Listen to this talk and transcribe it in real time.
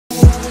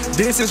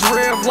This is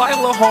real life,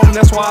 little home,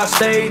 that's why I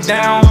stayed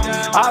down.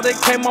 I done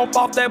came up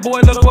off that boy,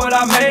 look what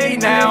I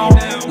made now.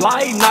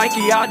 Like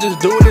Nike, I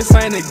just do this,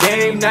 ain't a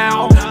game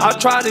now. I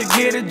try to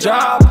get a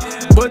job,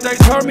 but they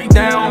turn me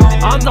down.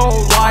 I know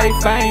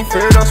life ain't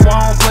fair, that's why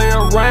I don't play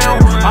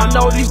around. I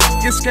know these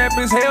niggas scamp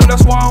as hell,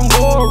 that's why I don't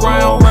go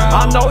around.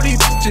 I know these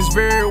bitches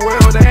very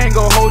well, they ain't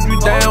gon' hold you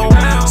down.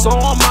 So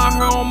I'm out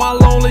here on my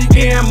lonely,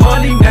 getting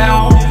money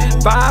now.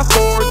 5,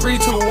 4, 3,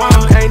 2,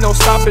 1, ain't no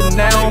stopping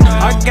now.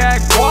 I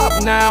got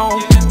guap now,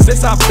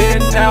 since I've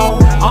been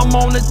out. I'm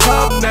on the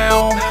top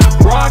now,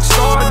 rock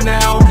star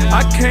now.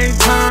 I can't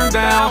turn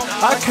down,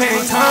 I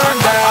can't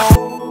turn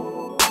down.